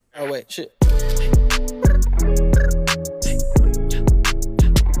Hey, shit.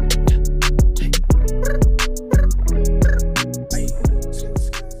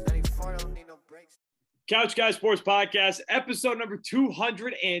 Couch Guy Sports Podcast, episode number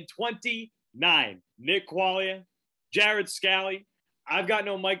 229. Nick Qualia, Jared Scally. I've got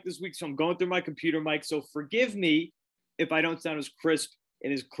no mic this week, so I'm going through my computer mic. So forgive me if I don't sound as crisp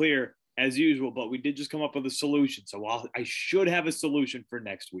and as clear as usual, but we did just come up with a solution. So I should have a solution for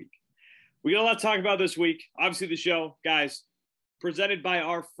next week. We got a lot to talk about this week. Obviously, the show, guys, presented by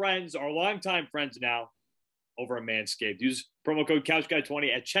our friends, our longtime friends now, over at Manscaped. Use promo code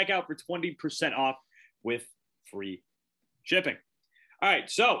CouchGuy20 at checkout for 20% off with free shipping. All right,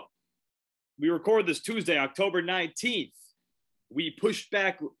 so we record this Tuesday, October 19th. We pushed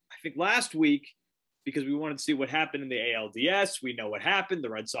back, I think, last week because we wanted to see what happened in the ALDS. We know what happened. The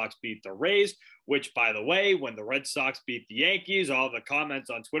Red Sox beat the Rays, which, by the way, when the Red Sox beat the Yankees, all the comments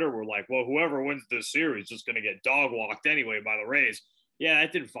on Twitter were like, well, whoever wins this series is going to get dog-walked anyway by the Rays. Yeah,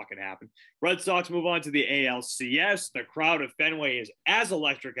 that didn't fucking happen. Red Sox move on to the ALCS. The crowd of Fenway is as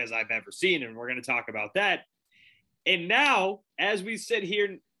electric as I've ever seen, and we're going to talk about that. And now, as we sit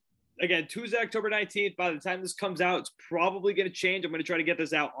here, again, Tuesday, October 19th, by the time this comes out, it's probably going to change. I'm going to try to get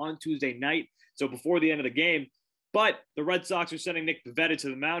this out on Tuesday night, so before the end of the game. But the Red Sox are sending Nick Pivetta to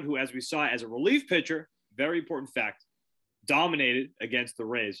the mound, who, as we saw as a relief pitcher, very important fact, dominated against the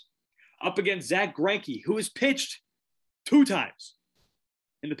Rays. Up against Zach Greinke, who has pitched 2 times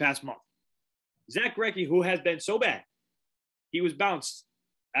in the past month. Zach Greinke, who has been so bad, he was bounced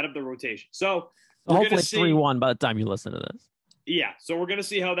out of the rotation. So hopefully 3-1 by the time you listen to this. Yeah, so we're going to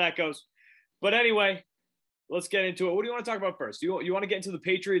see how that goes. But anyway, let's get into it. What do you want to talk about first? You want to get into the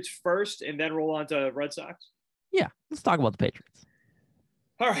Patriots first and then roll on to Red Sox? Yeah, let's talk about the Patriots.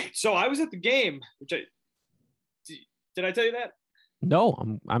 All right, so I was at the game, did I tell you that?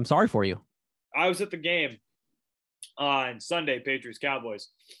 No, I'm sorry for you. I was at the game on Sunday, Patriots Cowboys,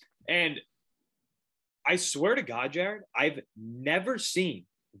 and I swear to God, Jared, I've never seen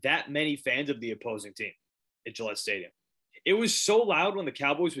that many fans of the opposing team at Gillette Stadium. It was so loud when the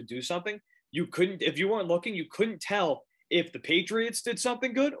Cowboys would do something. You couldn't, if you weren't looking, you couldn't tell if the Patriots did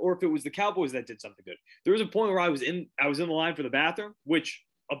something good or if it was the Cowboys that did something good. There was a point where I was in the line for the bathroom, which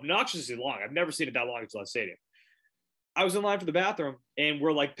obnoxiously long. I've never seen it that long at Gillette Stadium. I was in line for the bathroom, and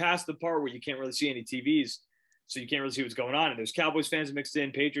we're like past the part where you can't really see any TVs. So you can't really see what's going on. And there's Cowboys fans mixed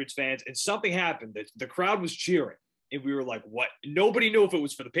in, Patriots fans, and something happened. The crowd was cheering. And we were like, what? Nobody knew if it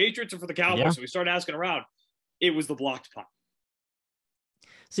was for the Patriots or for the Cowboys. Yeah. So we started asking around. It was the blocked punt.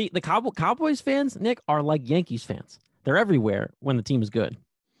 See, the Cowboys fans, Nick, are like Yankees fans. They're everywhere when the team is good.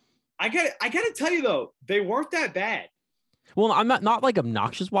 I gotta tell you, though, they weren't that bad. Well, I'm not like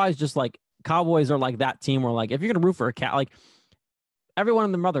obnoxious-wise, just like Cowboys are like that team where, like, if you're going to root for a cat, like, everyone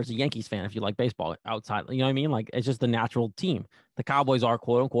and their mother is a Yankees fan if you like baseball outside. You know what I mean? Like, it's just the natural team. The Cowboys are,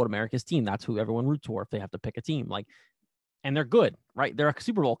 quote unquote, America's team. That's who everyone roots for if they have to pick a team. Like, and they're good, right? They're a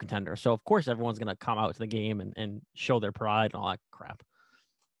Super Bowl contender. So, of course, everyone's going to come out to the game and show their pride and all that crap.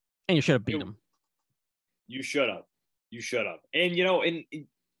 And you should have beat them. You should have. And, you know, and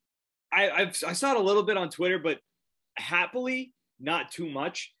I saw it a little bit on Twitter, but happily, not too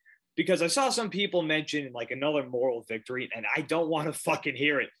much. Because I saw some people mention like another moral victory, and I don't want to fucking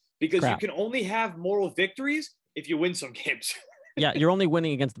hear it because you can only have moral victories if you win some games. Yeah, you're only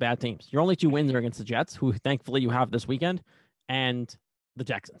winning against the bad teams. Your only 2 wins are against the Jets, who thankfully you have this weekend, and the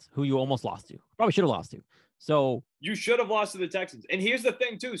Texans, who you almost lost to. Probably should have lost to. So you should have lost to the Texans. And here's the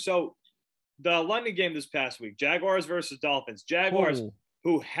thing, too. So the London game this past week, Jaguars versus Dolphins. Jaguars,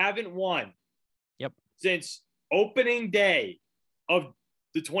 who haven't won since opening day of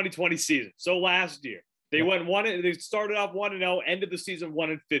the 2020 season. So last year, they went 1. They started off 1-0, ended the season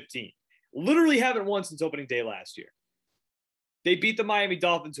 1-15. Literally haven't won since opening day last year. They beat the Miami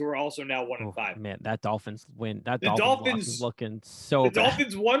Dolphins, who are also now 1-5. Man, that Dolphins win. That Dolphins is looking so bad. The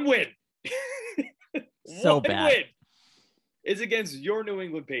Dolphins' 1 win. So one bad. Win is against your New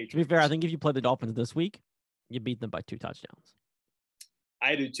England Patriots. To be fair, I think if you play the Dolphins this week, you beat them by 2 touchdowns.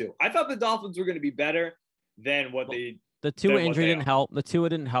 I do too. I thought the Dolphins were going to be better than what they. The Tua injury didn't help. The Tua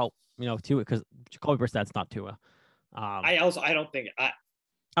didn't help. You know, Tua because Jacoby Brissett's not Tua. I don't think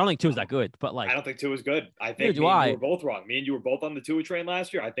Tua's that good, but like I don't think Tua's good. I think you were both wrong. Me and you were both on the Tua train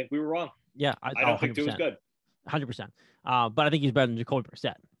last year. I think we were wrong. Yeah, I don't think Tua's good. 100%. But I think he's better than Jacoby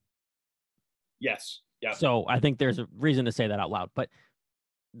Brissett. Yes. Yeah. So I think there's a reason to say that out loud. But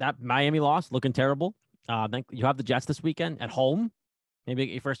that Miami loss looking terrible. I think you have the Jets this weekend at home. Maybe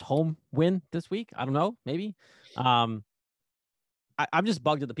your first home win this week. I don't know. Maybe. I'm just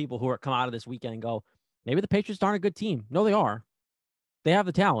bugged at the people who are come out of this weekend and go, maybe the Patriots aren't a good team. No, they are. They have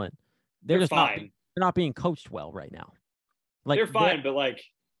the talent. they're just fine. They're not being coached well right now. Like they're fine, but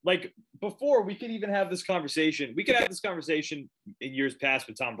like before we could even have this conversation. We could have this conversation in years past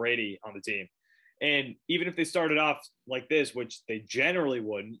with Tom Brady on the team. And even if they started off like this, which they generally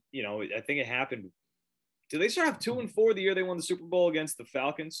wouldn't, I think it happened. Did they start off 2-4 the year they won the Super Bowl against the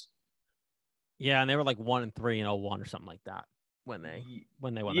Falcons? Yeah, and they were like 1-3 in 01 or something like that when they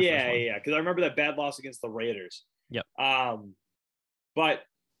won. Yeah, because I remember that bad loss against the Raiders. Yep. But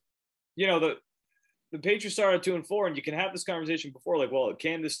the Patriots started 2-4, and you can have this conversation before, like, well,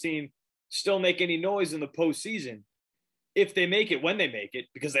 can this team still make any noise in the postseason if they make it when they make it?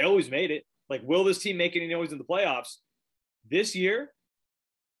 Because they always made it. Like, will this team make any noise in the playoffs this year?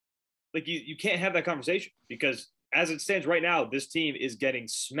 Like, you can't have that conversation because as it stands right now, this team is getting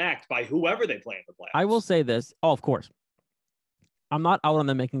smacked by whoever they play in the playoffs. I will say this. Oh, of course. I'm not out on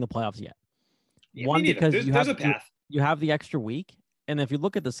them making the playoffs yet. Yeah, one, because there's a path. You have the extra week. And if you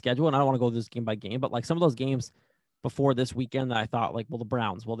look at the schedule, and I don't want to go this game by game, but like some of those games before this weekend that I thought like, well, the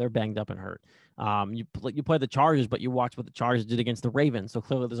Browns, well, they're banged up and hurt. You play the Chargers, but you watch what the Chargers did against the Ravens. So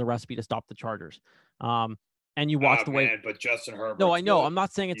clearly there's a recipe to stop the Chargers. And you watch the way. Man, but Justin Herbert. No, I know. Good. I'm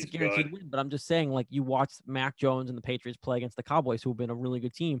not saying it's a guaranteed win, but I'm just saying like you watch Mac Jones and the Patriots play against the Cowboys, who have been a really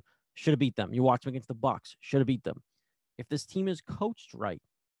good team, should have beat them. You watch them against the Bucs, should have beat them. If this team is coached right,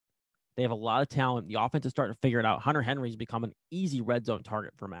 they have a lot of talent. The offense is starting to figure it out. Hunter Henry's become an easy red zone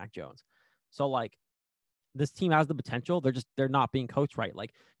target for Mac Jones. So like this team has the potential. They're not being coached right.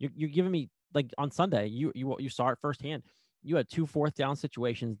 Like you're giving me like on Sunday, you saw it firsthand. You had 2 4th down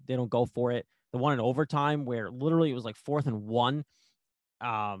situations. They don't go for it. The one in overtime where literally it was like 4th and 1.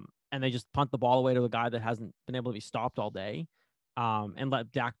 And they just punt the ball away to a guy that hasn't been able to be stopped all day. And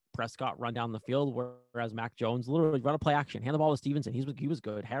let Dak Prescott run down the field, whereas Mac Jones literally run a play action, hand the ball to Stevenson. He was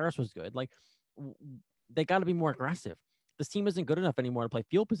good. Harris was good. Like they got to be more aggressive. This team isn't good enough anymore to play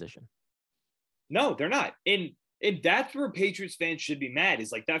field position. No, they're not. And that's where Patriots fans should be mad.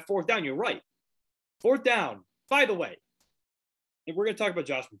 Is like that 4th down. You're right. 4th down. By the way, if we're gonna talk about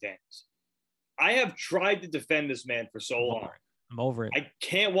Josh McDaniels, I have tried to defend this man for so long. I'm over it. I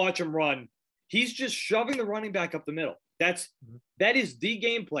can't watch him run. He's just shoving the running back up the middle. That is the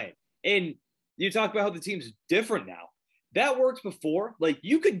game plan. And you talk about how the team's different now. That worked before. Like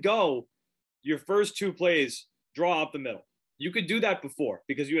you could go your first 2 plays, draw up the middle. You could do that before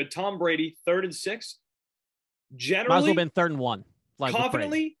because you had Tom Brady 3rd and 6. Generally, might as well have been 3rd and 1. Like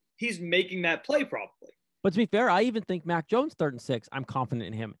confidently, he's making that play probably. But to be fair, I even think Mac Jones 3rd and 6. I'm confident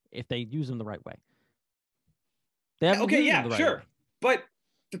in him if they use him the right way. They have sure. Way. But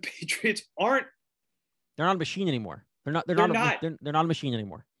the Patriots aren't. They're not a machine anymore. They're not a machine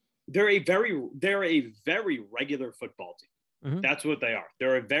anymore. They're a very regular football team. Mm-hmm. That's what they are.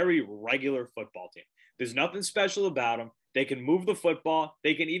 They're a very regular football team. There's nothing special about them. They can move the football.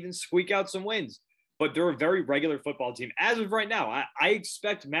 They can even squeak out some wins. But they're a very regular football team. As of right now, I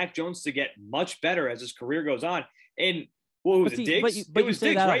expect Mac Jones to get much better as his career goes on. And what was it, Diggs? But you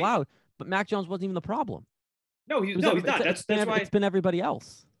say that out loud. But Mac Jones wasn't even the problem. No, he's not. That's why it's been everybody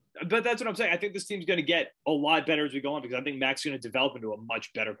else. But that's what I'm saying. I think this team's going to get a lot better as we go on because I think Mac's going to develop into a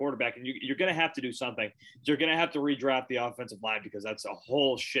much better quarterback. And you're going to have to do something. You're going to have to redraft the offensive line because that's a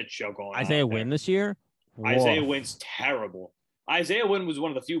whole shit show going on. Isaiah Wynn this year? Isaiah Wynn's terrible. Isaiah Wynn was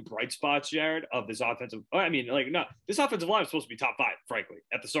one of the few bright spots, Jared, of this offensive. I mean, this offensive line was supposed to be top 5, frankly,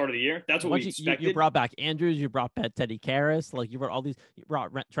 at the start of the year. That's what we expected. You brought back Andrews. You brought Teddy Karras. Like you brought all these. You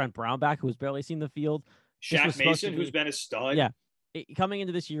brought Trent Brown back, who was barely seen the field. Shaq Mason, who's been a stud. Yeah. Coming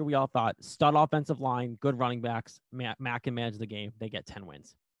into this year, we all thought stud offensive line, good running backs. Mac can manage the game. They get 10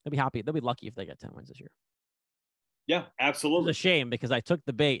 wins. They'll be happy. They'll be lucky if they get 10 wins this year. Yeah, absolutely. It's a shame because I took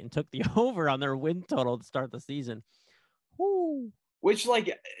the bait and took the over on their win total to start the season. Woo. Which,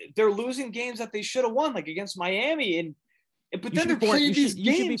 they're losing games that they should have won, like against Miami. But then they're playing these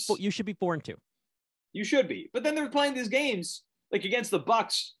games. You should be 4-2. You should be. But then they're playing these games, like against the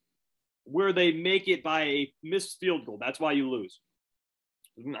Bucs, where they make it by a missed field goal. That's why you lose.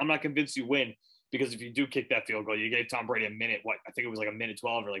 I'm not convinced you win because if you do kick that field goal, you gave Tom Brady a minute. I think it was like a minute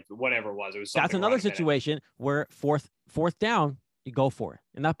 12 or whatever it was. It was. That's another situation where fourth down, you go for it.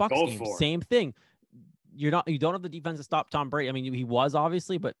 In that Bucs game, same thing. You don't have the defense to stop Tom Brady. I mean, he was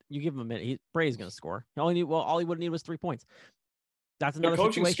obviously, but you give him a minute. Brady's going to score. All he would need was 3 points. That's another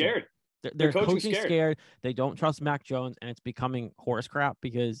situation. Scared. They're coaching scared. They don't trust Mac Jones, and it's becoming horse crap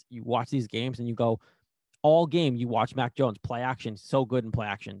because you watch these games and you go, all game you watch Mac Jones play action, so good in play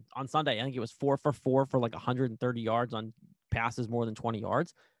action. On Sunday, I think it was 4 for 4 for like 130 yards on passes more than 20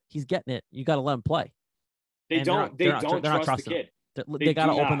 yards. He's getting it. You got to let him play. They don't trust the kid. They got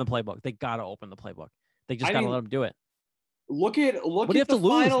to open the playbook. They got to open the playbook. They just got to let him do it. Look at what do you have to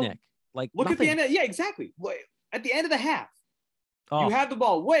lose, Nick? Like, look nothing. at the end. Yeah, exactly. At the end of the half, Oh, you have the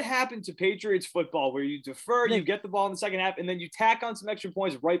ball. What happened to Patriots football where you defer, Nick, you get the ball in the second half, and then you tack on some extra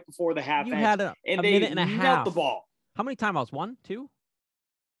points right before the half you ends, had a and they minute and a melt half. the ball. How many timeouts? 1, 2?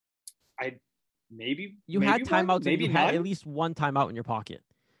 You had timeouts, and you had at least one timeout in your pocket.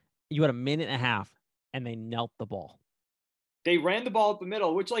 You had a minute and a half, and they knelt the ball. They ran the ball up the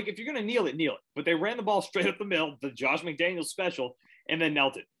middle, which, like, if you're going to kneel it. But they ran the ball straight up the middle, the Josh McDaniels special, and then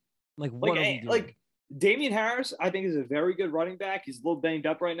knelt it. Like, what are we doing? Like, Damian Harris, I think, is a very good running back. He's a little banged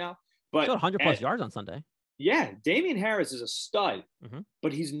up right now. But showed 100-plus yards on Sunday. Yeah, Damian Harris is a stud,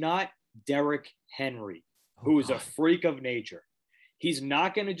 but he's not Derrick Henry, who is a freak of nature. He's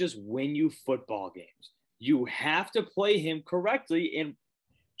not going to just win you football games. You have to play him correctly, and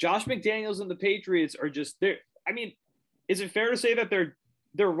Josh McDaniels and the Patriots are just there. I mean, is it fair to say that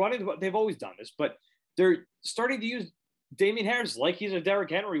they're running? They've always done this, but they're starting to use Damian Harris like he's a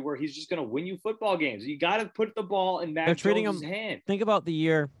Derrick Henry, where he's just going to win you football games. You got to put the ball in Mac Jones' hand. Think about the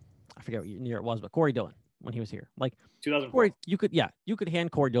year. I forget what year it was, but Corey Dillon when he was here, like 2004. You could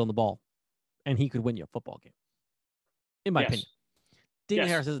hand Corey Dillon the ball, and he could win you a football game. In my opinion, Damian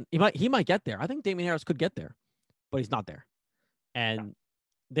Harris isn't. He might get there. I think Damian Harris could get there, but he's not there. And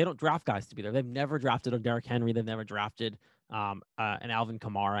they don't draft guys to be there. They've never drafted a Derrick Henry. They've never drafted an Alvin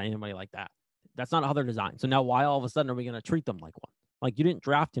Kamara, anybody like that. That's not how they're designed. So now why all of a sudden are we going to treat them like one? Like, you didn't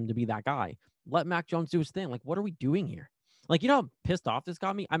draft him to be that guy. Let Mac Jones do his thing. Like, what are we doing here? Like, you know how pissed off this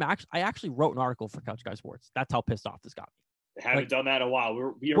got me? I actually wrote an article for Couch Guy Sports. That's how pissed off this got me. I haven't done that in a while.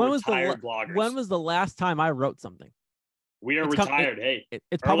 We are retired bloggers. When was the last time I wrote something? We are retired.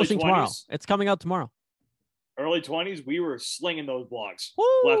 It's publishing tomorrow. It's coming out tomorrow. Early 20s, we were slinging those blogs. Woo!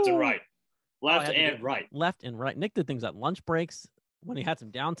 Left and right. Left and right. Nick did things at lunch breaks when he had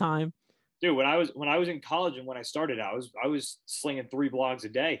some downtime. Dude, when I was in college and when I started, I was slinging 3 blogs a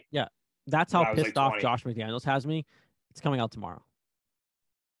day. Yeah, that's how pissed off Josh McDaniels has me. It's coming out tomorrow.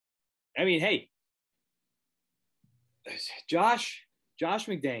 I mean, hey, Josh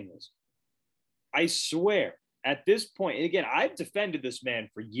McDaniels, I swear, at this point, and again, I've defended this man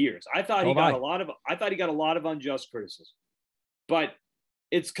for years. I thought he got a lot of unjust criticism. But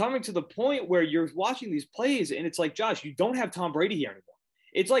it's coming to the point where you're watching these plays and it's like, Josh, you don't have Tom Brady here anymore.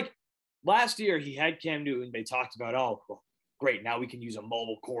 It's like last year he had Cam Newton. They talked about, oh, well, great, now we can use a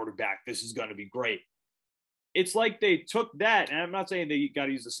mobile quarterback. This is going to be great. It's like they took that, and I'm not saying they got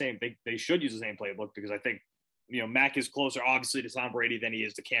to use the same. They should use the same playbook, because I think, Mac is closer, obviously, to Tom Brady than he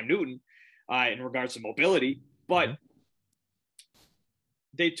is to Cam Newton in regards to mobility. But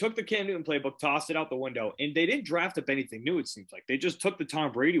they took the Cam Newton playbook, tossed it out the window, and they didn't draft up anything new, it seems like. They just took the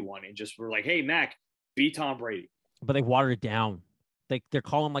Tom Brady one and just were like, hey, Mac, be Tom Brady. But they watered it down. They're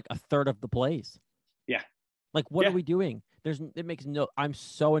calling like a third of the plays. Yeah. Like, what are we doing? I'm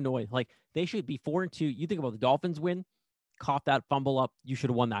so annoyed. Like, they should be 4-2. You think about the Dolphins win, cough that fumble up. You should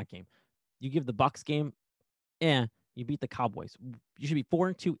have won that game. You give the Bucs game, you beat the Cowboys. You should be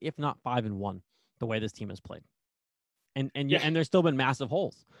 4-2, if not 5-1, the way this team has played. And there's still been massive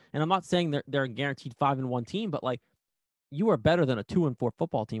holes. And I'm not saying they're a guaranteed 5-1 team, but like, you are better than a 2-4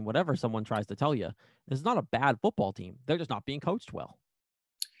 football team, whatever someone tries to tell you. This is not a bad football team. They're just not being coached well.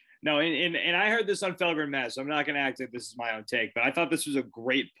 No, and I heard this on Felger and Maz, so I'm not going to act like this is my own take, but I thought this was a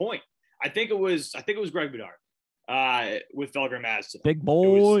great point. I think it was Greg Bedard with Felger and Maz today. Big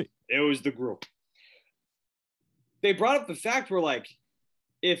boy. It was the group. They brought up the fact where, like,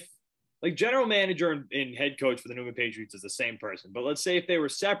 if like general manager and head coach for the New England Patriots is the same person, but let's say if they were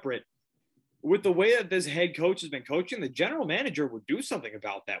separate, with the way that this head coach has been coaching, the general manager would do something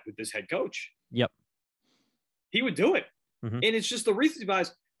about that with this head coach. Yep. He would do it. Mm-hmm. And it's just the recency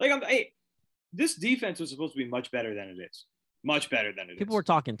bias. Like, this defense was supposed to be much better than it is. Much better than it is. People were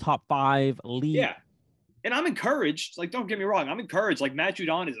talking top 5 league. Yeah. And I'm encouraged. Like, don't get me wrong. I'm encouraged. Like, Matt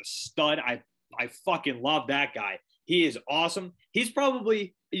Judon is a stud. I fucking love that guy. He is awesome. He's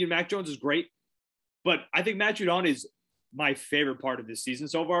probably, Mac Jones is great. But I think Matt Judon is my favorite part of this season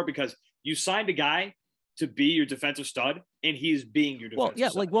so far, because you signed a guy to be your defensive stud, and he's being your defensive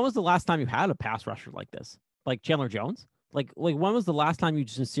stud. Like, when was the last time you had a pass rusher like this? Like Chandler Jones? Like when was the last time you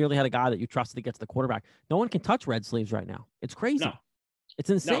sincerely had a guy that you trusted to get to the quarterback? No one can touch red sleeves right now. It's crazy. No. It's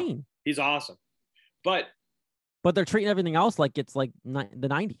insane. No, he's awesome. But they're treating everything else like it's like the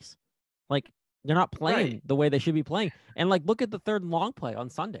 90s. Like, they're not playing the way they should be playing. And like, look at the 3rd and long play on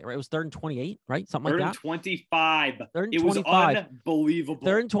Sunday, right? It was 3rd and 28, right? Something like that. 25. 3rd and 25. It was unbelievable.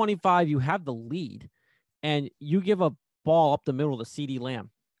 3rd and 25, you have the lead, and you give a ball up the middle to CeeDee Lamb.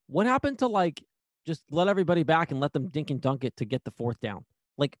 What happened to, like, just let everybody back and let them dink and dunk it to get the 4th down?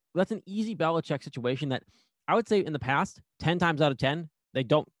 Like, that's an easy Belichick situation that I would say in the past, 10 times out of 10, they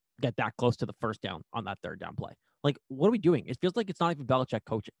don't get that close to the first down on that third down play. Like, what are we doing? It feels like it's not even Belichick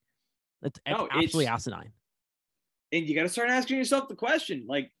coaching. It's No, absolutely asinine. And you got to start asking yourself the question.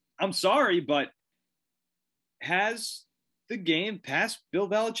 Like, I'm sorry, but has the game passed Bill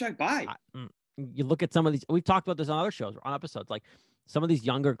Belichick by? You look at some of these. We've talked about this on other shows, on episodes. Like some of these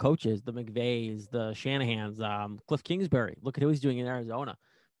younger coaches, the McVays, the Shanahans, Cliff Kingsbury. Look at who he's doing in Arizona.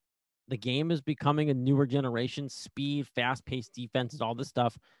 The game is becoming a newer generation. Speed, fast-paced defenses, all this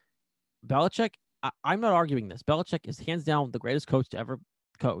stuff. Belichick, I'm not arguing this. Belichick is hands down the greatest coach to ever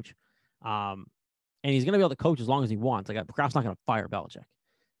coach. And he's going to be able to coach as long as he wants. Like, Kraft's not going to fire Belichick.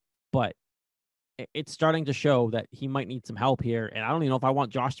 But it's starting to show that he might need some help here. And I don't even know if I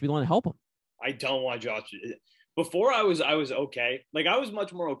want Josh to be the one to help him. I don't want Josh. Before I was okay. Like, I was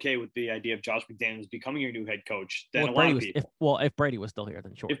much more okay with the idea of Josh McDaniels becoming your new head coach than a lot of people. If Brady was still here,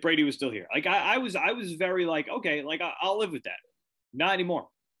 then sure. If Brady was still here. Like, I was very like, okay, like I'll live with that. Not anymore.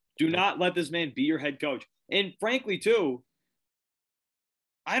 Do not let this man be your head coach. And frankly, too,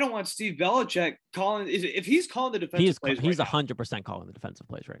 I don't want Steve Belichick calling. If he's calling the defensive plays, he's 100% calling the defensive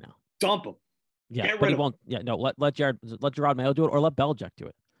plays right now. Dump him. Yeah, but he won't. Yeah, no. Let Gerard Mayo do it, or let Belichick do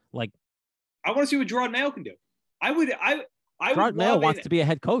it. Like, I want to see what Gerard Mayo can do. Gerard Mayo wants to be a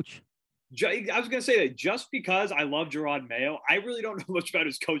head coach. I was going to say that just because I love Gerard Mayo, I really don't know much about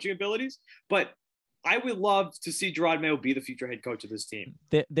his coaching abilities, but I would love to see Gerard Mayo be the future head coach of this team.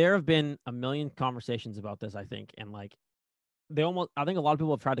 There have been a million conversations about this, I think, and like I think a lot of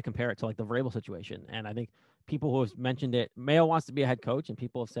people have tried to compare it to like the Vrabel situation, and I think people who have mentioned it, Mayo wants to be a head coach, and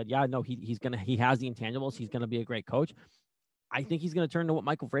people have said, yeah, no, he has the intangibles, he's gonna be a great coach. I think he's gonna turn to what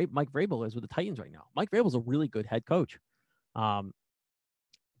Mike Vrabel is with the Titans right now. Mike Vrabel's a really good head coach. I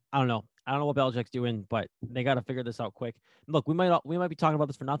don't know what Belichick's doing, but they got to figure this out quick. Look, we might be talking about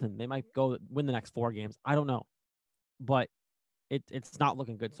this for nothing. They might go win the next 4 games. I don't know, but it's not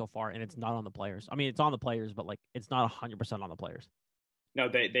looking good so far, and it's not on the players. I mean, it's on the players, but like it's not 100% on the players. No,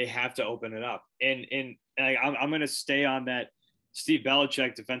 they have to open it up, and I'm going to stay on that Steve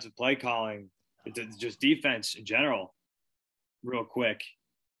Belichick defensive play calling, just defense in general, real quick.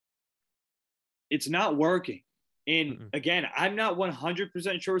 It's not working. And again, I'm not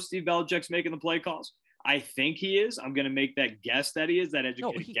 100% sure Steve Belichick's making the play calls. I think he is. I'm going to make that guess that he is, that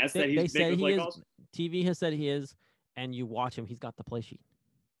educated guess that he's making the play calls. TV has said he is, and you watch him, he's got the play sheet.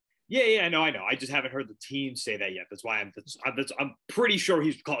 Yeah, I know. I just haven't heard the team say that yet. That's why I'm pretty sure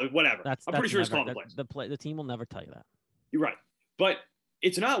he's calling whatever. I'm pretty sure he's calling the plays. The team will never tell you that. You're right. But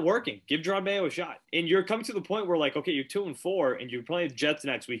it's not working. Give Gerard Mayo a shot. And you're coming to the point where, like, okay, you're 2-4 and you're playing the Jets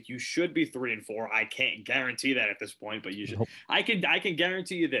next week. You should be 3-4. I can't guarantee that at this point, but you should. Nope. I can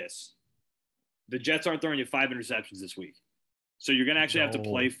guarantee you this. The Jets aren't throwing you 5 interceptions this week. So you're going to actually have to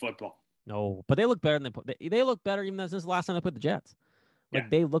play football. No, but they look better than they look better even since the last time they put the Jets. Like,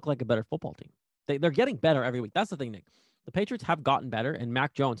 they look like a better football team. They're getting better every week. That's the thing, Nick. The Patriots have gotten better, and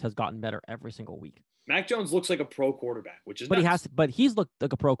Mac Jones has gotten better every single week. Mac Jones looks like a pro quarterback, which is he's looked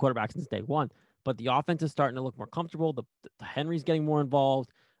like a pro quarterback since day one. But the offense is starting to look more comfortable. The Henry's getting more involved.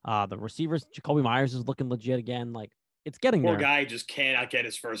 The receivers, Jacoby Myers is looking legit again. Like, it's getting there. Poor guy just cannot get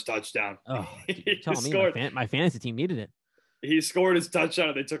his first touchdown. Oh, telling me my fantasy team needed it. He scored his touchdown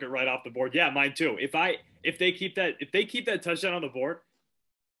and they took it right off the board. Yeah, mine too. If they keep that touchdown on the board,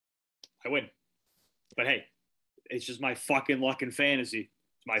 I win. But hey, it's just my fucking luck in fantasy.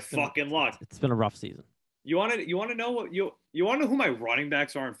 It's my fucking luck. It's been a rough season. You want to know what you want to know who my running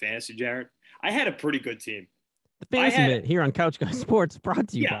backs are in fantasy, Jared? I had a pretty good team. The fantasy minute here on Couch Guy Sports brought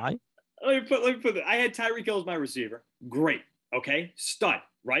to you by. Let me put I had Tyreek Hill as my receiver. Great. Okay. Stud,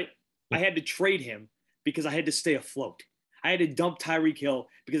 right? Yeah. I had to trade him because I had to stay afloat. I had to dump Tyreek Hill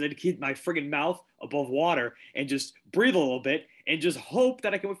because I had to keep my friggin' mouth above water and just breathe a little bit and just hope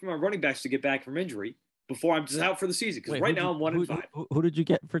that I can wait for my running backs to get back from injury before I'm just out for the season. Because right now I'm 1-5. Who did you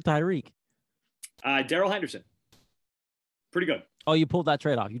get for Tyreek? Darrell Henderson. Pretty good. Oh, you pulled that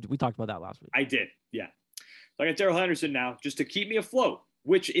trade off. We talked about that last week. I did, yeah. So I got Darrell Henderson now just to keep me afloat,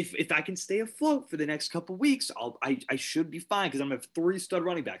 which if I can stay afloat for the next couple weeks, I should be fine because I'm going to have 3 stud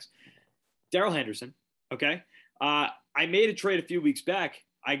running backs. Darrell Henderson, okay? I made a trade a few weeks back.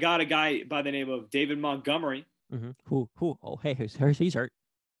 I got a guy by the name of David Montgomery. Mm-hmm. Who? Oh, hey, he's hurt.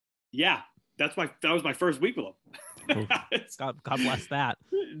 Yeah, that was my first week with him. God bless that.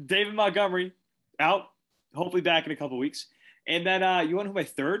 David Montgomery out, hopefully back in a couple weeks. And then you want to know who my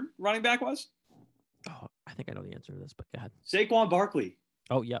 3rd running back was? Oh, I think I know the answer to this, but go ahead. Saquon Barkley.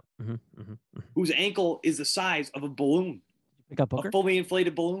 Oh, yep. Whose ankle is the size of a balloon. You pick up Booker? A fully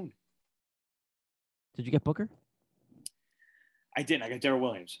inflated balloon. Did you get Booker? I didn't. I got Darrell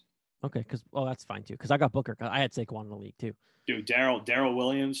Williams. Okay, because that's fine too. Because I got Booker. 'Cause I had Saquon in the league too. Dude, Daryl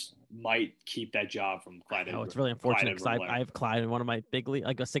Williams might keep that job from Clyde. Oh, it's really unfortunate because I have Clyde in one of my big league,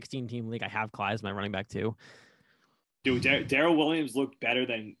 like a 16-team league. I have Clyde as my running back too. Dude, Daryl Williams looked better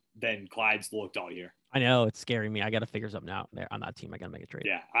than Clyde's looked all year. I know it's scaring me. I got to figure something out there on that team. I got to make a trade.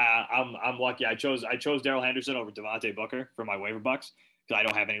 Yeah, I'm lucky. I chose Daryl Henderson over Devontae Booker for my waiver bucks because I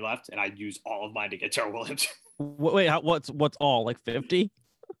don't have any left, and I used all of mine to get Daryl Williams. Wait, what's all like 50?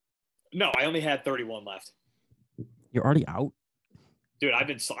 No, I only had 31 left. You're already out, dude. I've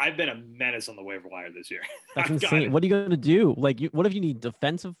been a menace on the waiver wire this year. That's insane. What are you gonna do? Like, what if you need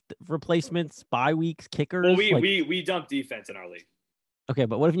defensive replacements, bye weeks, kickers? Well, we dumped defense in our league. Okay,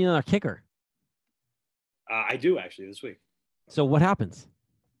 but what if you need another kicker? I do actually this week. So what happens?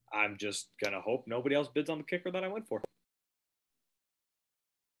 I'm just gonna hope nobody else bids on the kicker that I went for.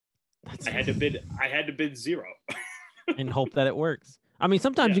 I had to bid 0 and hope that it works. I mean,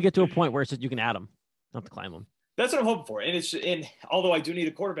 sometimes you get to a point where it's just you can add them, not to climb them. That's what I'm hoping for. And although I do need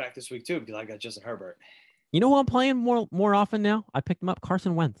a quarterback this week too because I got Justin Herbert. You know who I'm playing more often now? I picked him up,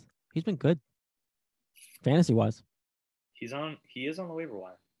 Carson Wentz. He's been good, fantasy wise. He is on the waiver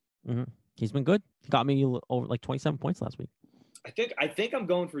wire. Mm-hmm. He's been good. He got me over like 27 points last week. I think I'm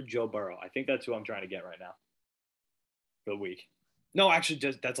going for Joe Burrow. I think that's who I'm trying to get right now for the week. No, actually,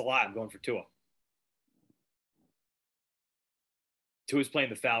 that's a lie. I'm going for Tua. Tua's playing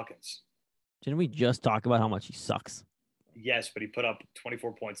the Falcons. Didn't we just talk about how much he sucks? Yes, but he put up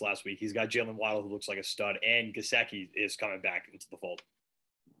 24 points last week. He's got Jalen Waddle, who looks like a stud, and Gesicki is coming back into the fold.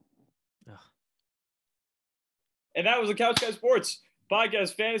 Ugh. And that was the Couch Guy Sports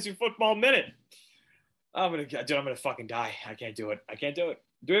Podcast Fantasy Football Minute. I'm gonna fucking die. I can't do it.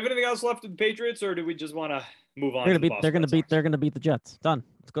 Do we have anything else left with the Patriots, or do we just want to move on? They're gonna beat the Jets. Done.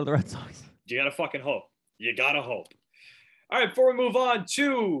 Let's go to the Red Sox. You gotta fucking hope. You gotta hope. All right, before we move on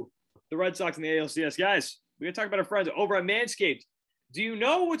to the Red Sox and the ALCS, guys, we're gonna talk about our friends over at Manscaped. Do you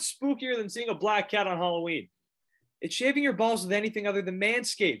know what's spookier than seeing a black cat on Halloween? It's shaving your balls with anything other than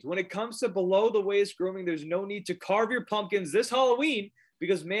Manscaped. When it comes to below-the-waist grooming, there's no need to carve your pumpkins this Halloween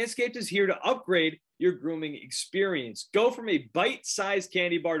because Manscaped is here to upgrade your grooming experience. Go from a bite-sized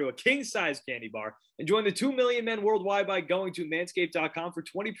candy bar to a king-sized candy bar and join the 2 million men worldwide by going to manscaped.com for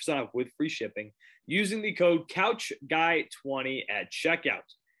 20% off with free shipping using the code CouchGuy20 at checkout.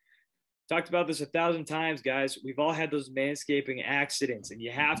 Talked about this 1,000 times, guys. We've all had those manscaping accidents, and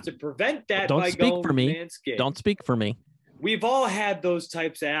you have to prevent that by going to Manscaped. Don't speak for me. We've all had those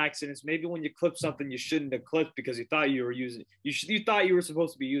types of accidents. Maybe when you clip something you shouldn't have clipped because you thought you were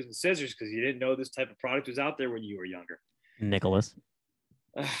supposed to be using scissors because you didn't know this type of product was out there when you were younger. Nicholas.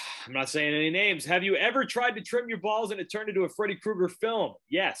 I'm not saying any names. Have you ever tried to trim your balls and it turned into a Freddy Krueger film?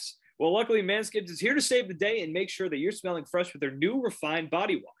 Yes. Well, luckily, Manscaped is here to save the day and make sure that you're smelling fresh with their new refined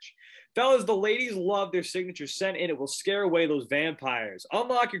body wash. Fellas, the ladies love their signature scent, and it will scare away those vampires.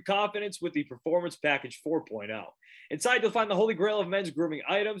 Unlock your confidence with the Performance Package 4.0. Inside, you'll find the holy grail of men's grooming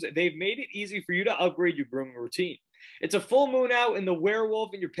items. They've made it easy for you to upgrade your grooming routine. It's a full moon out, and the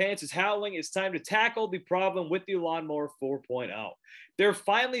werewolf in your pants is howling. It's time to tackle the problem with the Lawnmower 4.0. Their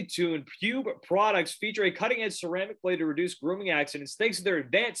finely tuned Pube products feature a cutting-edge ceramic blade to reduce grooming accidents thanks to their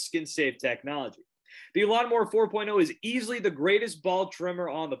advanced skin-safe technology. The Lawnmower 4.0 is easily the greatest ball trimmer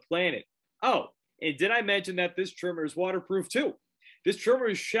on the planet. Oh, and did I mention that this trimmer is waterproof too? This trimmer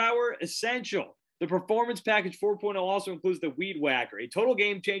is shower essential. The Performance Package 4.0 also includes the Weed Whacker, a total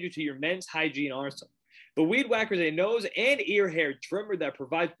game changer to your men's hygiene arsenal. The Weed Whacker is a nose and ear hair trimmer that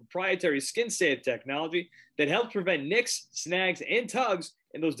provides proprietary skin-safe technology that helps prevent nicks, snags, and tugs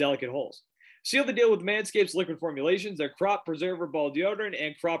in those delicate holes. Seal the deal with Manscaped's liquid formulations, their Crop Preserver Ball Deodorant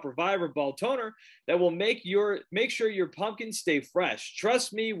and Crop Reviver Ball Toner that will make sure your pumpkins stay fresh.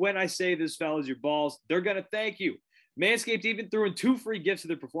 Trust me when I say this, fellas, your balls, they're going to thank you. Manscaped even threw in 2 free gifts to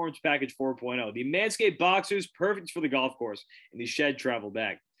their Performance Package 4.0. The Manscaped Boxers, perfect for the golf course, and the Shed Travel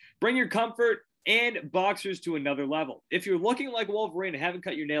Bag. Bring your comfort and boxers to another level. If you're looking like Wolverine and haven't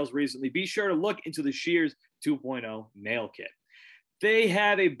cut your nails recently, be sure to look into the Shears 2.0 Nail Kit. They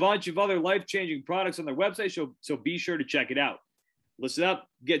have a bunch of other life-changing products on their website, so be sure to check it out. Listen up.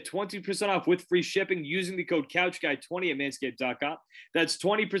 Get 20% off with free shipping using the code CouchGuy20 at manscaped.com. That's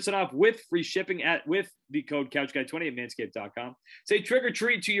 20% off with free shipping with the code CouchGuy20 at manscaped.com. Say trick or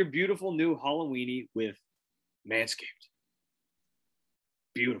treat to your beautiful new Halloweeny with Manscaped.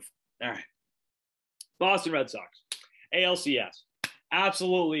 Beautiful. All right. Boston Red Sox, ALCS,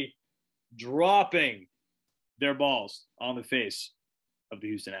 absolutely dropping their balls on the face of the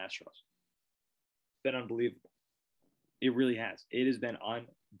Houston Astros. It's been unbelievable. It really has. It has been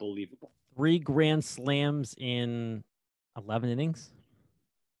unbelievable. 3 grand slams in 11 innings.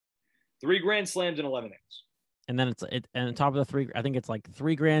 3 grand slams in 11 innings. And then and on top of the 3, I think it's like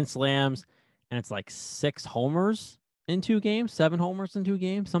 3 grand slams, and it's like 6 homers in 2 games, 7 homers in 2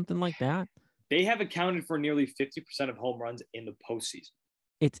 games, something like that. They have accounted for nearly 50% of home runs in the postseason.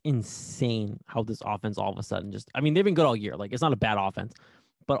 It's insane how this offense all of a sudden just, I mean, they've been good all year. Like, it's not a bad offense,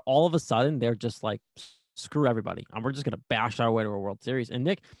 but all of a sudden they're just like, screw everybody. And we're just going to bash our way to a World Series. And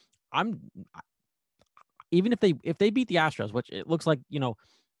Nick, even if they beat the Astros, which it looks like,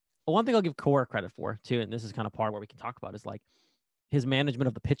 one thing I'll give Cora credit for too, and this is kind of part of what we can talk about, is like his management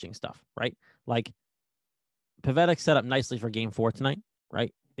of the pitching stuff, right? Like Pavetic set up nicely for Game 4 tonight,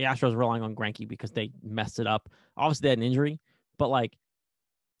 right? The Astros relying on Greinke because they messed it up. Obviously, they had an injury, but like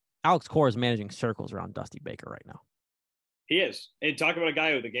Alex Cora is managing circles around Dusty Baker right now. He is. And talk about a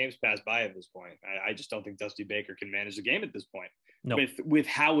guy who the game's passed by at this point. I just don't think Dusty Baker can manage the game at this point. No. With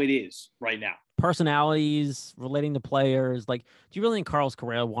how it is right now. Personalities, relating to players. Like, do you really think Carlos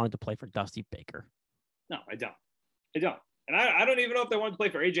Correa wanted to play for Dusty Baker? No, I don't. And I don't even know if they wanted to play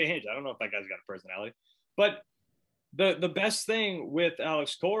for AJ Hinch. I don't know if that guy's got a personality. But the best thing with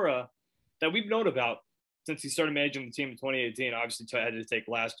Alex Cora that we've known about since he started managing the team in 2018, obviously had to take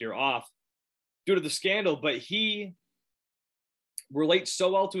last year off due to the scandal, but he relates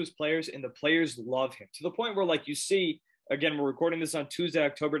so well to his players, and the players love him to the point where, like, you see, again, we're recording this on Tuesday,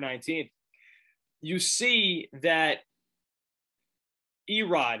 October 19th. You see that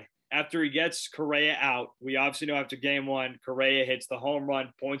Erod, after he gets Correa out, we obviously know after Game 1, Correa hits the home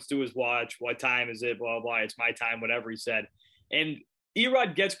run, points to his watch. What time is it? Blah, blah, blah. It's my time, whatever he said. And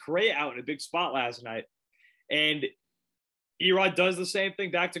Erod gets Correa out in a big spot last night. And Erod does the same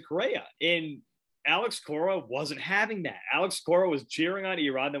thing back to Correa. And Alex Cora wasn't having that. Alex Cora was cheering on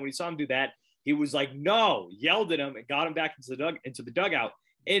Erod. And then when he saw him do that, he was like, no, yelled at him and got him back into the dugout.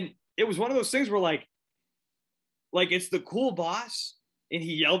 And it was one of those things where like it's the cool boss and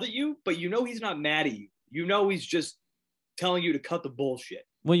he yelled at you, but he's not mad at you. He's just telling you to cut the bullshit.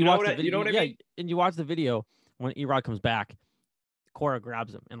 Well, you know what I mean? And you watch the video when Erod comes back, Cora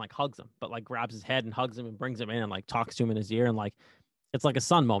grabs him and like hugs him, but like grabs his head and hugs him and brings him in and like talks to him in his ear, and like it's like a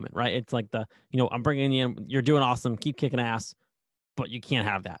son moment, right? It's like I'm bringing you in, you're doing awesome, keep kicking ass, but you can't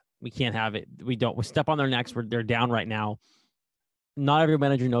have that. We can't have it. We step on their necks. They're down right now. Not every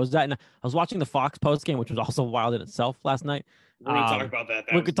manager knows that. And I was watching the Fox post game, which was also wild in itself last night. We're going to talk about that.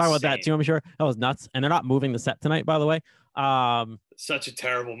 We could talk about that too, I'm sure. That was nuts. And they're not moving the set tonight, by the way. Such a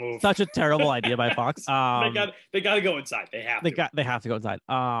terrible move. Such a terrible idea by Fox. They got to go inside. They have to. They have to go inside.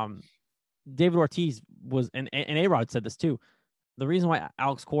 David Ortiz was, and A-Rod said this too. The reason why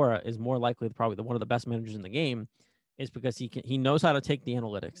Alex Cora is more likely probably one of the best managers in the game is because he knows how to take the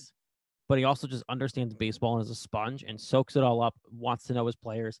analytics, but he also just understands baseball and is a sponge and soaks it all up, wants to know his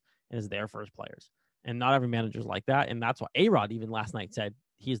players, and is there for his players. And not every manager is like that. And that's why A-Rod even last night said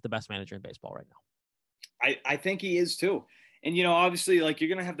he's the best manager in baseball right now. I think he is too. And, obviously, like, you're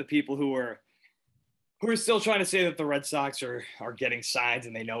going to have the people who are still trying to say that the Red Sox are getting signs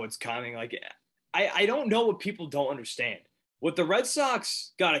and they know it's coming. Like, I don't know what people don't understand. What the Red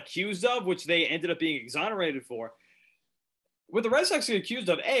Sox got accused of, which they ended up being exonerated for, what the Red Sox get accused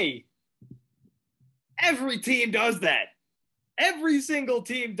of, every team does that. Every single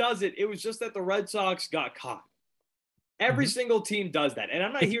team does it. It was just that the Red Sox got caught. Every single team does that. And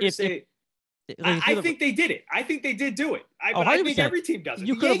I'm not here to say I think they did it. I think they did do it. But I think every team does it.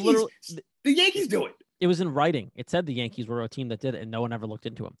 The Yankees do it. It was in writing. It said the Yankees were a team that did it, and no one ever looked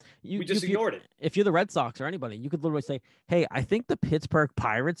into them. We just ignored it. If you're the Red Sox or anybody, you could literally say, hey, I think the Pittsburgh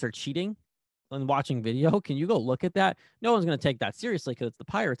Pirates are cheating and watching video. Can you go look at that? No one's going to take that seriously because it's the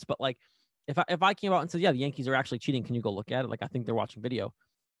Pirates. But like, if I came out and said, yeah, the Yankees are actually cheating, can you go look at it? Like, I think they're watching video.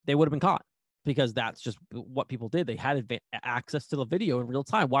 They would have been caught because that's just what people did. They had access to the video in real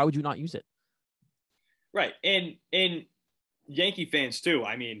time. Why would you not use it? Right. And Yankee fans too.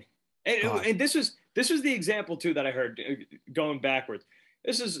 I mean, and this was the example too that I heard going backwards.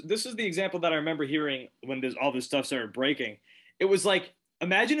 This is the example that I remember hearing when all this stuff started breaking. It was like,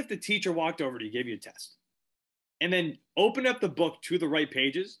 imagine if the teacher walked over to you, gave you a test, and then opened up the book to the right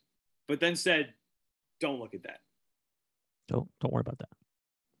pages, but then said, "Don't look at that. Don't worry about that."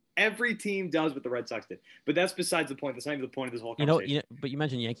 Every team does what the Red Sox did, but that's besides the point. That's not even the point of this whole conversation. But you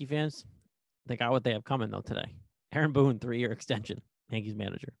mentioned Yankee fans. They got what they have coming though today. Aaron Boone, 3-year extension, Yankees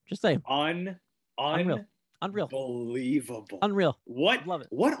manager. Just saying. Unreal. Unbelievable. Unreal. Love it.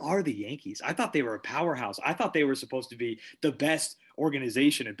 What are the Yankees? I thought they were a powerhouse. I thought they were supposed to be the best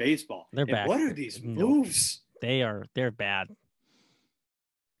organization in baseball. They're bad. What are these moves? They're bad.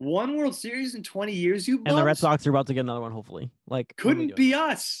 One World Series in 20 years, you bums? And the Red Sox are about to get another one, hopefully. Like, couldn't be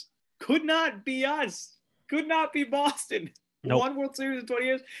us. Could not be us. Could not be Boston. Nope. One World Series in 20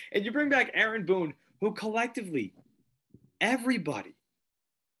 years. And you bring back Aaron Boone, who collectively, everybody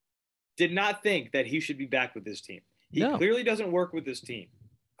did not think that he should be back with this team. He No. clearly doesn't work with this team.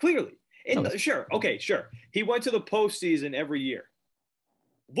 Clearly. And No. sure. He went to the postseason every year.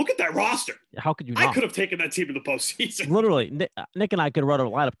 Look at that roster. How could you not? I could have taken that team to the postseason. Literally, Nick and I could wrote a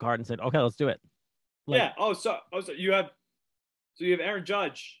lineup card and said, "Okay, let's do it." Yeah. So you have Aaron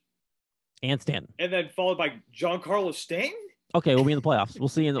Judge And Stanton. and then followed by Giancarlo Stanton. Okay, we'll be in the playoffs. We'll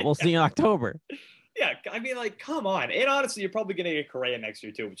see in October. Yeah, I mean, like, come on. And honestly, you're probably gonna get Correa next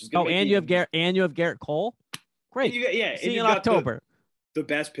year too, which is gonna. And you have Garrett Cole. Great. See you in October. The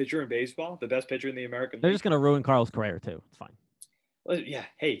best pitcher in baseball, the best pitcher in the American League. They're just gonna ruin Carlos Correa too. It's fine. Well, yeah,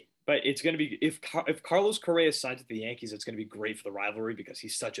 hey, but it's gonna be if Carlos Correa signs with the Yankees, it's gonna be great for the rivalry because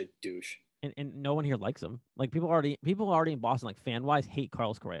he's such a douche. And no one here likes him. Like people already in Boston, like fan wise, hate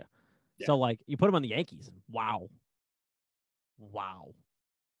Carlos Correa. Yeah. So like you put him on the Yankees. Wow.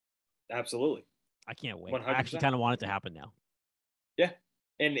 Absolutely. I can't wait. 100%. I actually kind of want it to happen now. Yeah,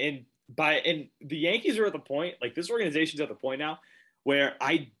 and the Yankees are at the point, like this organization's at the point now where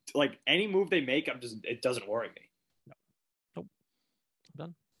I like any move they make, it doesn't worry me. Nope. I'm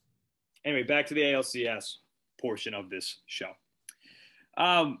done. Anyway, back to the ALCS portion of this show.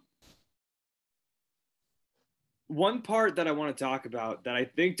 One part that I want to talk about that I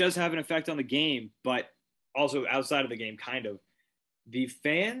think does have an effect on the game, but also outside of the game, kind of. The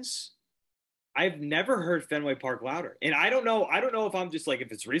fans, I've never heard Fenway Park louder. And I don't know if I'm just like,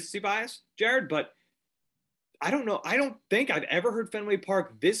 if it's recency bias, Jared, but I don't know. I don't think I've ever heard Fenway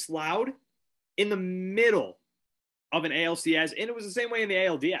Park this loud in the middle of an ALCS. And it was the same way in the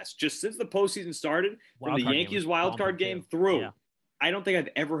ALDS. Just since the postseason started, from the Yankees wildcard game through, I don't think I've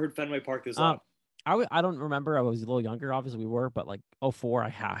ever heard Fenway Park this loud. I don't remember. I was a little younger. Obviously, we were, but like 04, I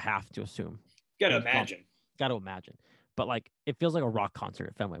have to assume. Got to imagine. But like, it feels like a rock concert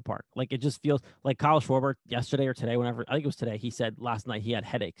at Fenway Park. Like, it just feels like Kyle Schwarber yesterday or today, whenever, I think it was today, he said last night he had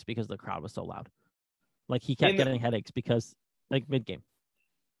headaches because the crowd was so loud. Like, he kept getting headaches because, like, mid-game.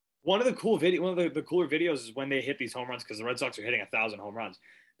 One of the cooler videos is when they hit these home runs because the Red Sox are hitting 1,000 home runs.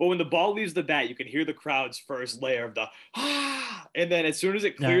 But when the ball leaves the bat, you can hear the crowd's first layer of the and then as soon as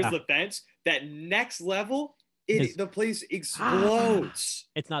it clears the fence, that next level, the place explodes.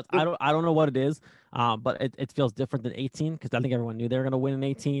 It's not. I don't know what it is, but it feels different than 18 because I think everyone knew they were going to win in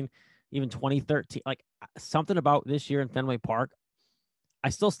 18, even 2013. Like something about this year in Fenway Park. I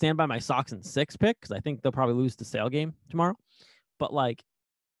still stand by my Sox in 6 pick because I think they'll probably lose the Sale game tomorrow. But like,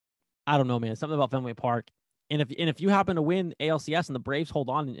 I don't know, man. Something about Fenway Park. And if you happen to win ALCS and the Braves hold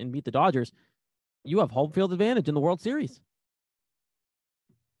on and beat the Dodgers, you have home field advantage in the World Series,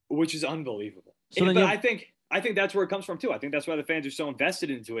 which is unbelievable. So I think that's where it comes from too. I think that's why the fans are so invested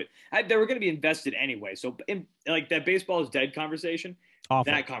into it. They were going to be invested anyway. So like that baseball is dead conversation.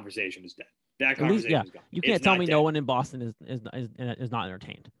 Awful. That conversation is dead. That conversation is gone. You can't tell me no one in Boston is not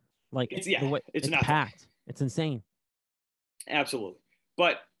entertained. Like it's not packed. Dead. It's insane. Absolutely.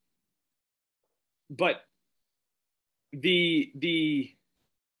 But the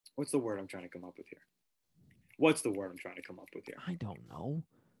what's the word I'm trying to come up with here? I don't know.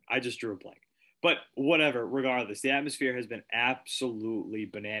 I just drew a blank. But whatever, regardless, the atmosphere has been absolutely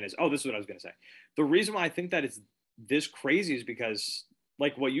bananas. Oh, this is what I was going to say. The reason why I think that it's this crazy is because,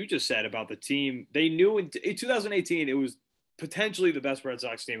 like what you just said about the team, they knew in 2018 it was potentially the best Red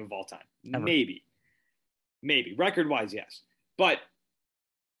Sox team of all time. Ever. Maybe. Record-wise, yes. But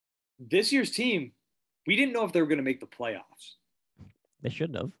this year's team, we didn't know if they were going to make the playoffs. They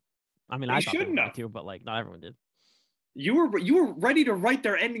shouldn't have. I mean, I thought they were too, but like not everyone did. You were ready to write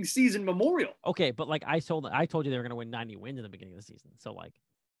their ending season memorial. Okay, but like I told you they were going to win 90 wins in the beginning of the season. So like,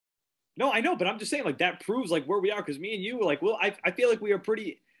 no, I know, but I'm just saying like that proves like where we are because me and you were like, well, I feel like we are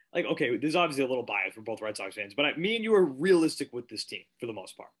pretty like okay. There's obviously a little bias for both Red Sox fans, but me and you are realistic with this team for the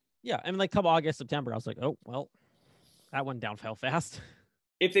most part. Yeah, I mean, like come August, September, I was like, oh well, that went downhill fast.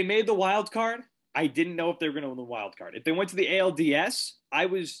 If they made the wild card, I didn't know if they were going to win the wild card. If they went to the ALDS, I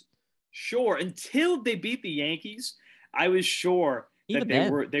was sure until they beat the Yankees. I was sure that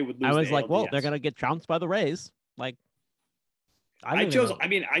they would lose. I was like, ALDS. well, they're gonna get trounced by the Rays. Like, I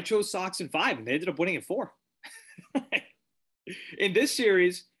chose Sox in 5, and they ended up winning in 4. In this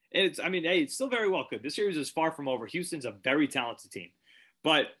series, it's still very well good. This series is far from over. Houston's a very talented team,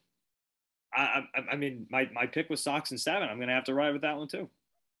 but I mean, my pick was Sox in 7. I'm gonna have to ride with that one too.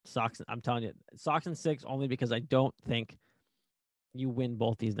 Sox, I'm telling you, Sox in 6 only because I don't think you win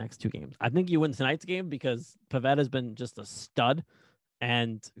both these next 2 games. I think you win tonight's game because Pavetta's been just a stud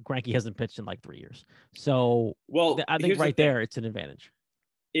and Greinke hasn't pitched in like 3 years. So I think right there, it's an advantage.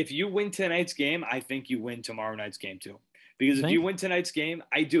 If you win tonight's game, I think you win tomorrow night's game too. Because You if you think? win tonight's game,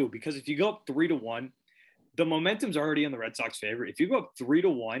 I do. Because if you go up 3-1, the momentum's already in the Red Sox favor. If you go up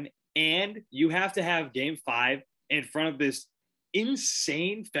 3-1 and you have to have game 5 in front of this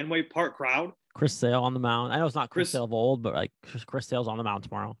insane Fenway Park crowd, Chris Sale on the mound. I know it's not Chris Chris, Sale of old, but like Chris Sale's on the mound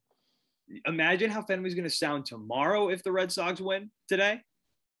tomorrow. imagine how Fenway's going to sound tomorrow if the Red Sox win today.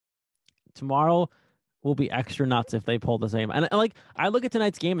 Tomorrow will be extra nuts if they pull the same. And like I look at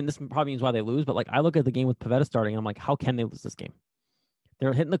tonight's game, and this probably means why they lose, but like I look at the game with Pivetta starting, and I'm like, how can they lose this game?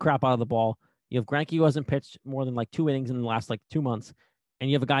 They're hitting the crap out of the ball. You have Greinke who hasn't pitched more than like 2 innings in the last like 2 months, and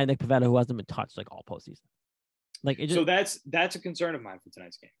you have a guy Nick Pivetta who hasn't been touched like all postseason. Like it just, So that's a concern of mine for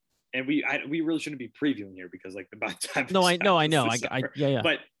tonight's game. And we really shouldn't be previewing here because like about time. no, I know, yeah.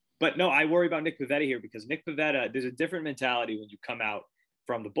 But no, I worry about Nick Pivetta here because Nick Pivetta, there's a different mentality when you come out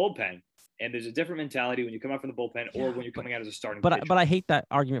from the bullpen, and there's a different mentality when you come out from the bullpen or when you're coming out as a starting pitcher. But I hate that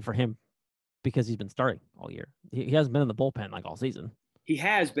argument for him because he's been starting all year. He hasn't been in the bullpen like all season. He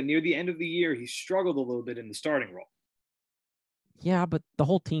has, but near the end of the year, he struggled a little bit in the starting role. Yeah, but the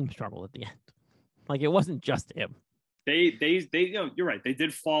whole team struggled at the end. Like it wasn't just him. They you know, you're right. They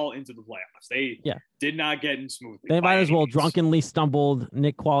did fall into the playoffs. They did not get in smoothly. They might as well drunkenly stumbled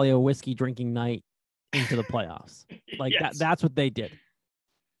Nick Qualia whiskey drinking night into the playoffs. Like yes. that's what they did.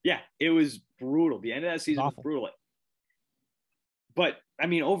 Yeah, it was brutal. The end of that season was brutal. But I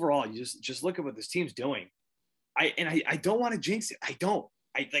mean, overall, you just look at what this team's doing. I don't want to jinx it.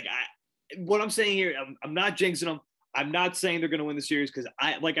 What I'm saying here, I'm not jinxing them. I'm not saying they're going to win the series because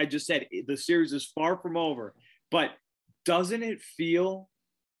like I just said, the series is far from over. But doesn't it feel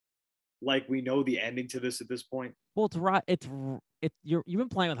like we know the ending to this at this point? Well, you've been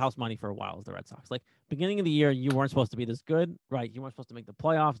playing with house money for a while as the Red Sox. Like beginning of the year, you weren't supposed to be this good, right? You weren't supposed to make the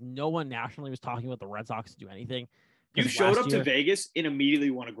playoffs. No one nationally was talking about the Red Sox to do anything. You showed up to Vegas and immediately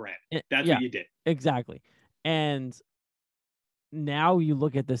won a grand. That's what you did. Exactly. And now you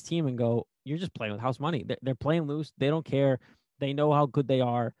look at this team and go, you're just playing with house money. They're playing loose. They don't care. They know how good they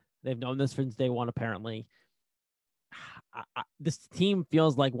are. They've known this since day one, apparently. This team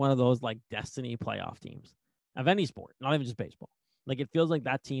feels like one of those like destiny playoff teams of any sport, not even just baseball. Like it feels like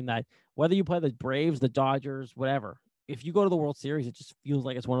that team that whether you play the Braves, the Dodgers, whatever, if you go to the World Series, it just feels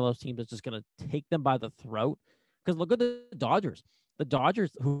like it's one of those teams that's just going to take them by the throat. Because look at the Dodgers. The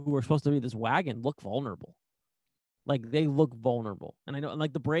Dodgers, who were supposed to be this wagon, look vulnerable. Like they look vulnerable. And I know, and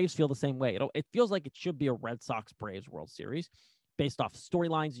like the Braves feel the same way. It feels like it should be a Red Sox Braves World Series based off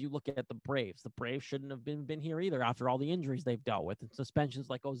storylines. You look at the Braves. The Braves shouldn't have been here either after all the injuries they've dealt with and suspensions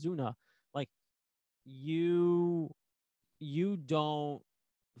like Ozuna. Like you don't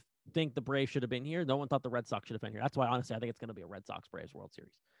think the Braves should have been here. No one thought the Red Sox should have been here. That's why, honestly, I think it's going to be a Red Sox Braves World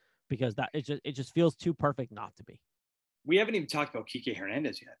Series because it just feels too perfect not to be. We haven't even talked about Kike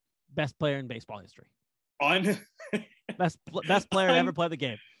Hernandez yet. Best player in baseball history. Best player to ever play the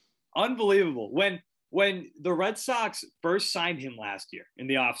game. Unbelievable. When the Red Sox first signed him last year in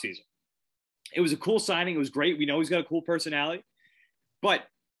the offseason, it was a cool signing. It was great. We know he's got a cool personality. But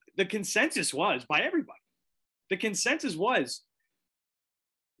the consensus was by everybody. The consensus was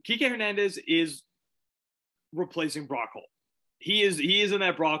Kike Hernandez is replacing Brock Holt. He is in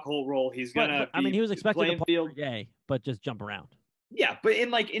that Brock Holt role. He's gonna. He was expected to play every day, but just jump around. Yeah, but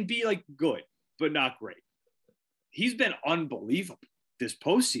and be like good, but not great. He's been unbelievable this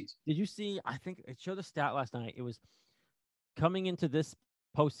postseason. Did you see? I think it showed the stat last night. It was coming into this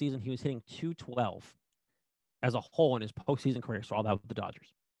postseason, he was hitting 212 as a whole in his postseason career. So all that with the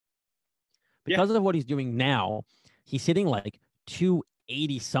Dodgers. Because of what he's doing now, he's hitting like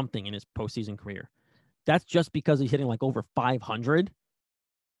 280 something in his postseason career. That's just because he's hitting like over 500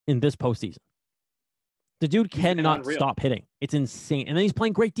 in this postseason. The dude cannot stop hitting. It's insane. And then he's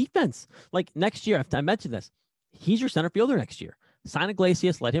playing great defense. Like next year, I mentioned this, he's your center fielder next year. Sign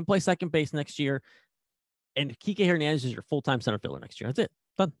Iglesias, let him play second base next year. And Kike Hernandez is your full-time center fielder next year. That's it.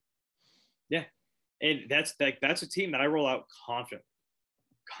 Done. Yeah. And that's a team that I roll out confidently.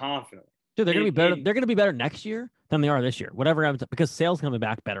 Dude, they're going to be better. They're going to be better next year than they are this year. Whatever happens, because Sale's coming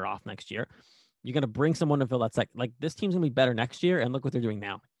back better off next year. You're going to bring someone to fill that second. Like this team's going to be better next year. And look what they're doing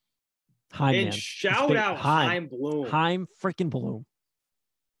now. Shout out Chaim Bloom. Chaim freaking Bloom.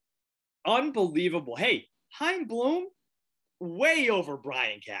 Unbelievable. Hey, Chaim Bloom, way over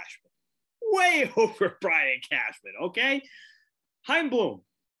Brian Cashman. Way over Brian Cashman, okay? Chaim Bloom,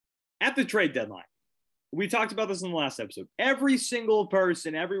 at the trade deadline, we talked about this in the last episode. Every single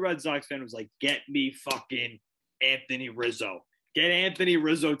person, every Red Sox fan was like, get me fucking Anthony Rizzo. Get Anthony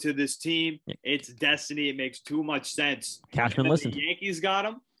Rizzo to this team. It's destiny. It makes too much sense. Cashman listened. The Yankees got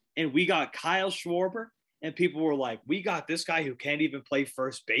him, and we got Kyle Schwarber, and people were like, we got this guy who can't even play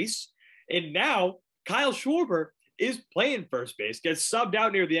first base. And now Kyle Schwarber is playing first base, gets subbed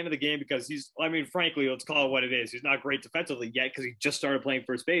out near the end of the game because frankly, let's call it what it is. He's not great defensively yet because he just started playing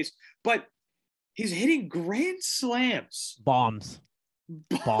first base, but he's hitting grand slams. Bombs.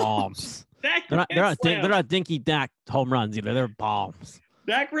 They're not dinky dack home runs either. They're bombs.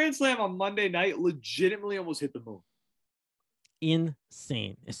 That grand slam on Monday night legitimately almost hit the moon.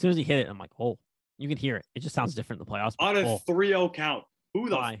 Insane. As soon as he hit it, I'm like, oh, you can hear it. It just sounds different in the playoffs. On a 3-0 count.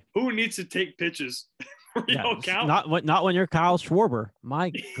 Who needs to take pitches? 3-0 count? Not when you're Kyle Schwarber.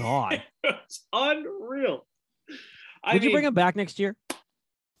 My God. It's unreal. Would you bring him back next year?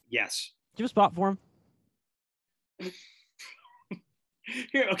 Yes. Do you have a spot for him?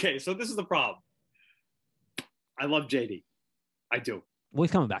 Okay, so this is the problem. I love JD. I do. Well,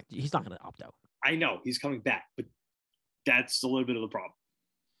 he's coming back. He's not going to opt out. I know he's coming back, but that's a little bit of the problem.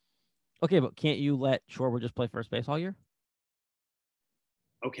 Okay, but can't you let Schwarber just play first base all year?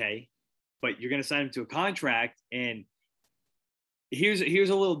 Okay, but you're going to sign him to a contract, and here's a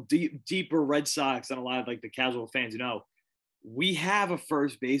little deeper Red Sox than a lot of like the casual fans know. We have a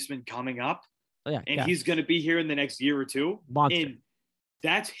first baseman coming up, he's going to be here in the next year or two. Monster. And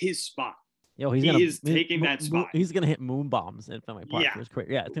that's his spot. He's taking that spot. He's going to hit moon bombs in Fenway Park. Yeah. It's going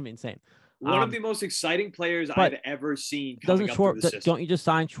to be insane. One of the most exciting players I've ever seen coming up through the system. Don't you just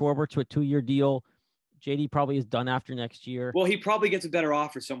sign Schwarber to a 2-year deal? JD probably is done after next year. Well, he probably gets a better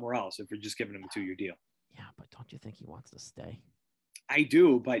offer somewhere else if we're just giving him a 2-year deal. Yeah, but don't you think he wants to stay? I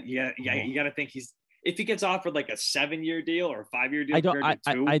do, but you got to think if he gets offered like a 7-year deal or a 5-year deal.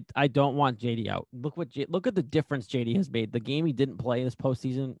 I don't want JD out. Look at the difference JD has made. The game he didn't play this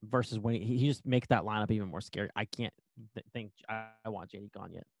postseason versus when he just makes that lineup even more scary. I can't think I want JD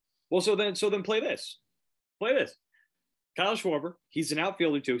gone yet. Well, so then play this. Kyle Schwarber, he's an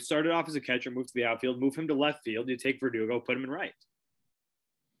outfielder too. Started off as a catcher, moved to the outfield, move him to left field. You take Verdugo, put him in right.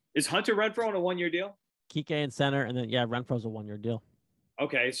 Is Hunter Renfroe on a 1-year deal? Kike in center, and then Renfroe's a 1-year deal.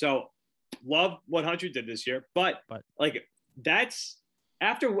 Okay, so love what Hunter did this year, but like that's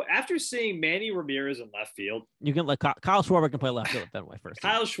after seeing Manny Ramirez in left field. You can let Kyle Schwarber can play left field that way first.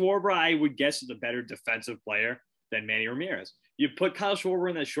 Kyle Schwarber, I would guess, is a better defensive player than Manny Ramirez. You put Kyle Schwarber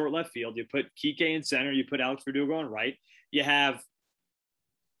in that short left field. You put Kike in center. You put Alex Verdugo on right. You have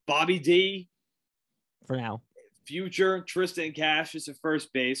Bobby D. For now. Future Tristan Cassius at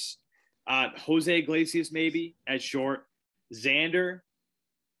first base. Jose Iglesias maybe at short. Xander.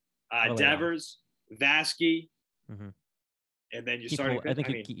 Devers. Vasquez. Mm-hmm. And then you start. I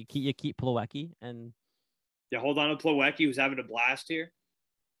think you keep Plawecki and. Yeah, hold on to Plawecki, who's having a blast here.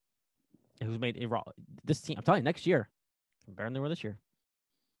 Who's made this team? I'm telling you, next year, better than they were this year.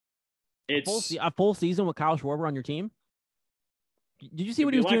 It's a full season with Kyle Schwarber on your team. Did you see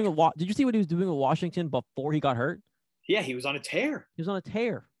what he was doing? Did you see what he was doing with Washington before he got hurt? Yeah, he was on a tear.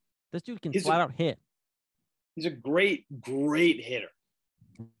 This dude can flat out hit. He's a great hitter.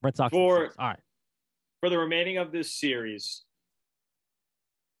 Red Sox. All right. For the remaining of this series,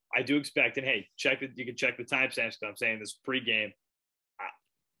 I do expect, and hey, you can check the timestamps because I'm saying this pregame.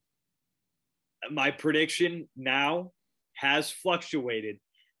 My prediction now has fluctuated.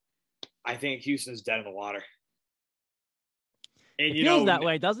 I think Houston's dead in the water. And it feels that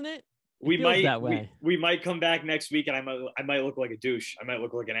way, doesn't it? We might come back next week, and I might look like a douche. I might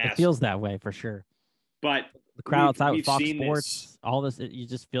look like an ass. It feels that way for sure. But the crowd outside with Fox Sports, all this, you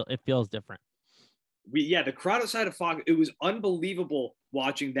just feel it feels different. The crowd outside of Fox, it was unbelievable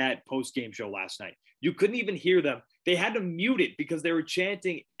watching that post-game show last night. You couldn't even hear them. They had to mute it because they were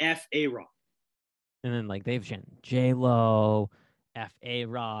chanting F A-Rod. And then they've chanted J-Lo, F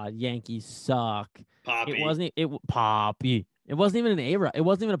A-Rod, Yankees suck. Poppy. Poppy. It wasn't even an A-Rod. It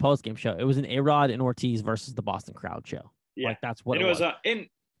wasn't even a post-game show. It was an A-Rod and Ortiz versus the Boston crowd show. Yeah. That's what and it was.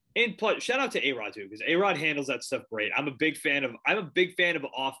 And plus, shout out to A-Rod too, because A-Rod handles that stuff great. I'm a big fan of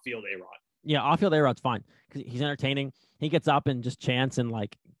off-field A-Rod. Yeah, off-field A-Rod's fine because he's entertaining. He gets up and just chants and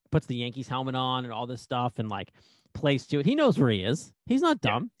puts the Yankees helmet on and all this stuff and plays to it. He knows where he is. He's not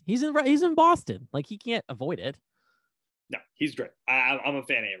dumb. Yeah. He's in Boston. He can't avoid it. No, he's great. I'm a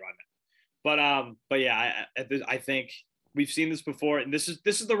fan of A-Rod now. But yeah, I think we've seen this before, and this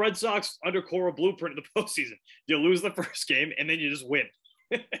is the Red Sox under Cora blueprint in the postseason. You lose the first game and then you just win.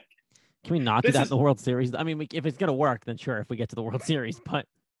 Can we not do that in the World Series? I mean, if it's gonna work, then sure. If we get to the World Series, but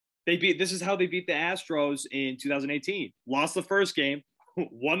this is how they beat the Astros in 2018. Lost the first game,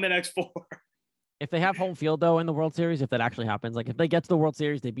 won the next 4. If they have home field though in the World Series, if that actually happens, if they get to the World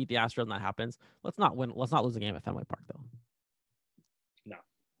Series, they beat the Astros and that happens. Let's not lose a game at Fenway Park though. No.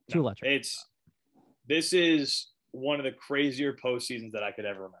 Too electric. This is one of the crazier postseasons that I could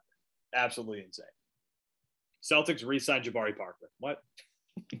ever remember. Absolutely insane. Celtics re-signed Jabari Parker. What?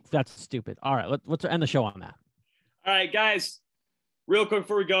 That's stupid. All right, let's end the show on that. All right, guys, real quick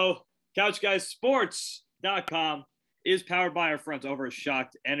before we go, CouchGuysSports.com is powered by our friends over at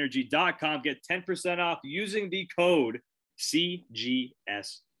ShockedEnergy.com. Get 10% off using the code CGSN.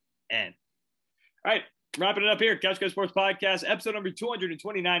 All right, wrapping it up here. Couch Guys Sports Podcast, episode number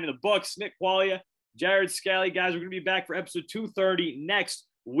 229 in the books. Nick Qualia, Jared Scally. Guys, we're going to be back for episode 230 next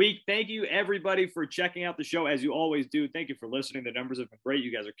week. Thank you, everybody, for checking out the show, as you always do. Thank you for listening. The numbers have been great.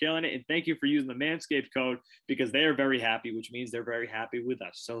 You guys are killing it. And thank you for using the Manscaped code, because they are very happy, which means they're very happy with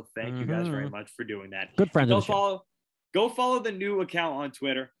us. So thank you guys very much for doing that. Good friends of the show. Go follow the new account on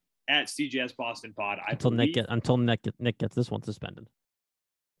Twitter at CGS Boston Pod. Until Nick gets this one suspended.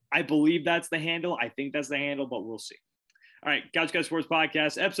 I believe that's the handle. I think that's the handle, but we'll see. All right, Couch Guys Sports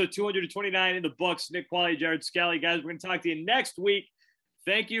Podcast, episode 229 in the books. Nick Qualia, Jared Scally. Guys, we're going to talk to you next week.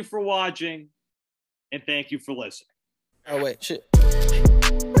 Thank you for watching, and thank you for listening. Oh, wait, shit.